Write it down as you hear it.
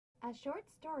A Short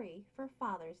Story for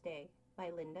Father's Day by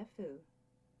Linda Fu.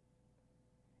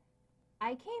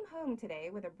 I came home today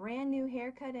with a brand new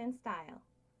haircut and style,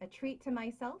 a treat to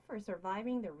myself for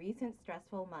surviving the recent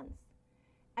stressful months.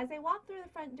 As I walked through the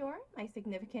front door, my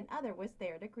significant other was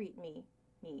there to greet me,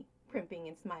 primping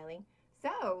and smiling.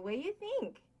 So, what do you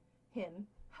think? Him,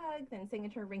 hug, then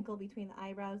signature wrinkle between the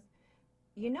eyebrows.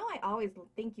 You know I always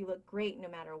think you look great no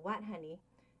matter what, honey.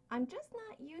 I'm just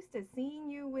not used to seeing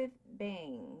you with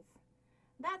bangs.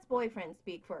 That's boyfriend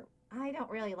speak for, I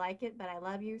don't really like it, but I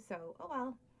love you, so oh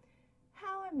well.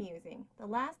 How amusing. The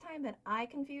last time that I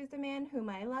confused a man whom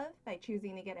I love by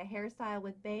choosing to get a hairstyle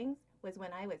with bangs was when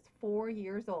I was 4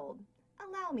 years old.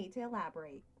 Allow me to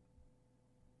elaborate.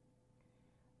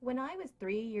 When I was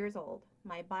 3 years old,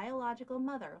 my biological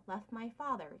mother left my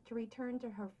father to return to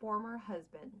her former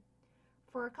husband.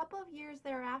 For a couple of years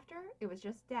thereafter, it was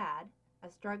just Dad,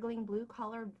 a struggling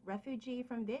blue-collar refugee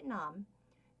from Vietnam,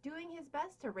 doing his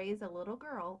best to raise a little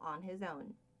girl on his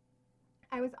own.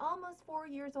 I was almost 4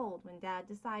 years old when Dad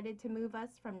decided to move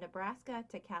us from Nebraska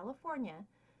to California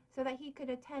so that he could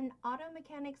attend auto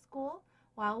mechanic school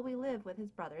while we lived with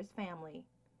his brother's family.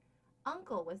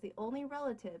 Uncle was the only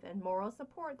relative and moral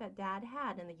support that Dad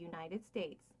had in the United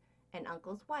States, and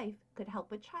Uncle's wife could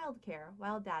help with childcare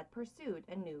while Dad pursued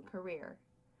a new career.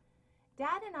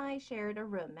 Dad and I shared a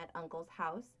room at Uncle's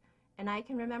house, and I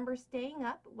can remember staying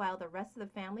up while the rest of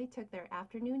the family took their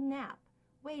afternoon nap,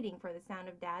 waiting for the sound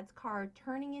of Dad's car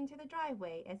turning into the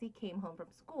driveway as he came home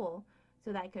from school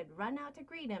so that I could run out to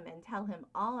greet him and tell him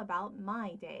all about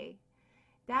my day.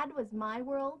 Dad was my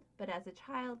world, but as a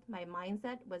child, my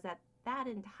mindset was that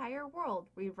entire world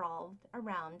revolved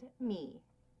around me.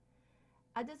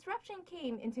 A disruption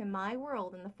came into my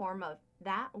world in the form of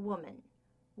that woman,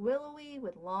 willowy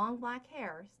with long black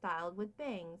hair styled with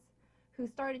bangs, who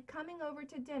started coming over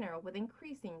to dinner with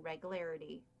increasing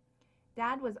regularity.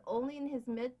 Dad was only in his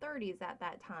mid-30s at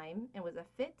that time and was a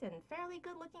fit and fairly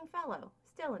good-looking fellow,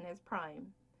 still in his prime.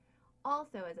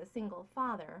 Also, as a single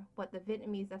father, what the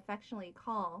Vietnamese affectionately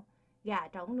call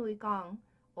gà trống nuôi con,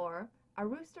 or a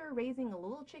rooster raising a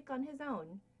little chick on his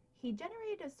own, he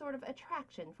generated a sort of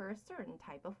attraction for a certain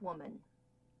type of woman.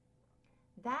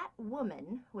 That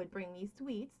woman would bring me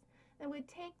sweets and would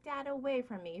take Dad away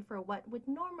from me for what would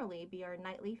normally be our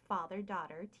nightly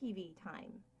father-daughter TV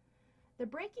time. The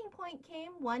breaking point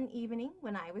came one evening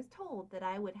when I was told that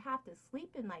I would have to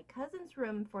sleep in my cousin's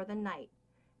room for the night.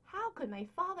 How could my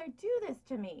father do this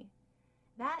to me?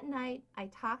 That night, I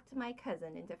talked my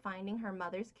cousin into finding her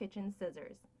mother's kitchen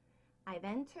scissors. I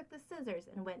then took the scissors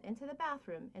and went into the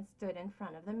bathroom and stood in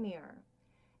front of the mirror.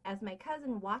 As my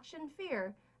cousin watched in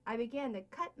fear, I began to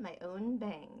cut my own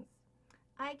bangs.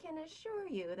 I can assure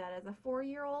you that as a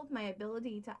 4-year-old, my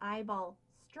ability to eyeball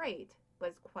straight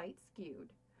was quite skewed.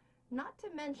 Not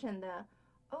to mention the,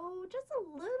 oh, just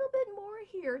a little bit more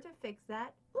here to fix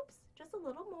that. Oops, just a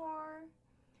little more.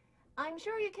 I'm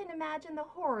sure you can imagine the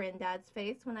horror in Dad's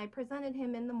face when I presented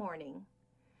him in the morning.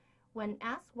 When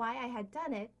asked why I had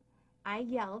done it, I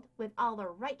yelled with all the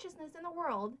righteousness in the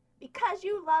world, "Because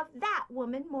you love that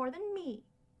woman more than me."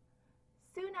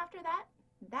 Soon after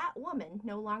that woman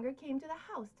no longer came to the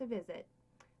house to visit.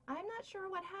 I'm not sure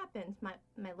what happened.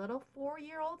 My little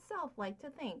 4-year-old self liked to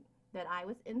think that I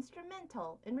was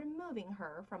instrumental in removing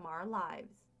her from our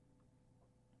lives.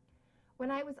 When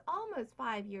I was almost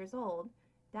 5 years old,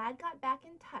 Dad got back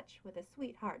in touch with a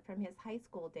sweetheart from his high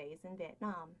school days in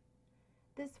Vietnam.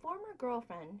 This former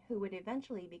girlfriend, who would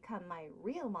eventually become my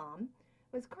real mom,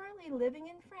 was currently living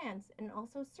in France and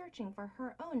also searching for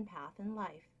her own path in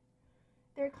life.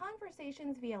 Their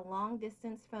conversations via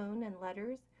long-distance phone and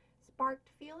letters sparked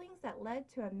feelings that led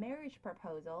to a marriage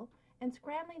proposal and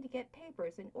scrambling to get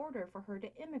papers in order for her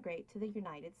to immigrate to the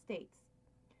United States.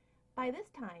 By this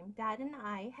time, Dad and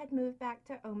I had moved back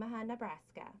to Omaha,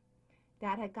 Nebraska.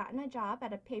 Dad had gotten a job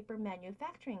at a paper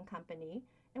manufacturing company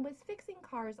and was fixing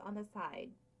cars on the side.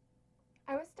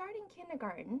 I was starting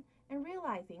kindergarten and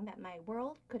realizing that my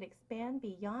world could expand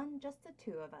beyond just the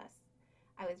two of us.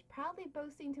 I was proudly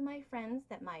boasting to my friends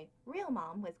that my real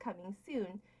mom was coming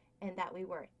soon and that we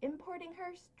were importing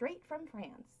her straight from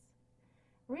France.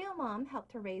 Real Mom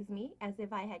helped to raise me as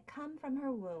if I had come from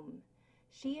her womb.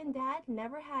 She and Dad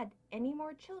never had any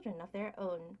more children of their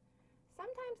own.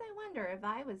 Sometimes I wonder if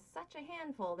I was such a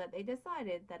handful that they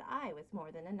decided that I was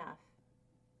more than enough.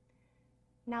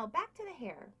 Now back to the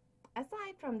hair.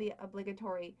 Aside from the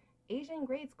obligatory Asian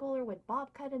grade schooler with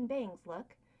bob cut and bangs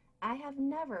look, I have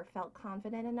never felt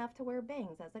confident enough to wear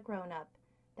bangs as a grown-up.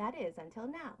 That is, until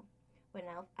now, when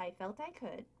I felt I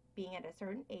could, being at a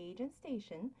certain age and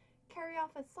station, carry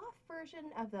off a soft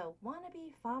version of the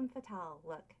wannabe femme fatale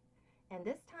look. And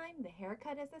this time, the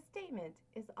haircut as a statement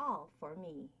is all for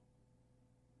me.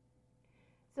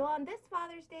 So on this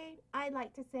Father's Day, I'd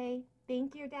like to say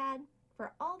thank you, Dad,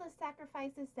 for all the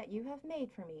sacrifices that you have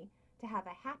made for me to have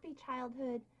a happy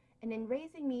childhood and in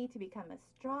raising me to become a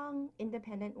strong,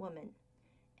 independent woman.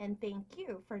 And thank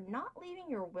you for not leaving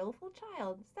your willful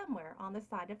child somewhere on the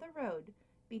side of the road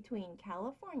between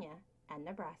California and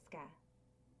Nebraska.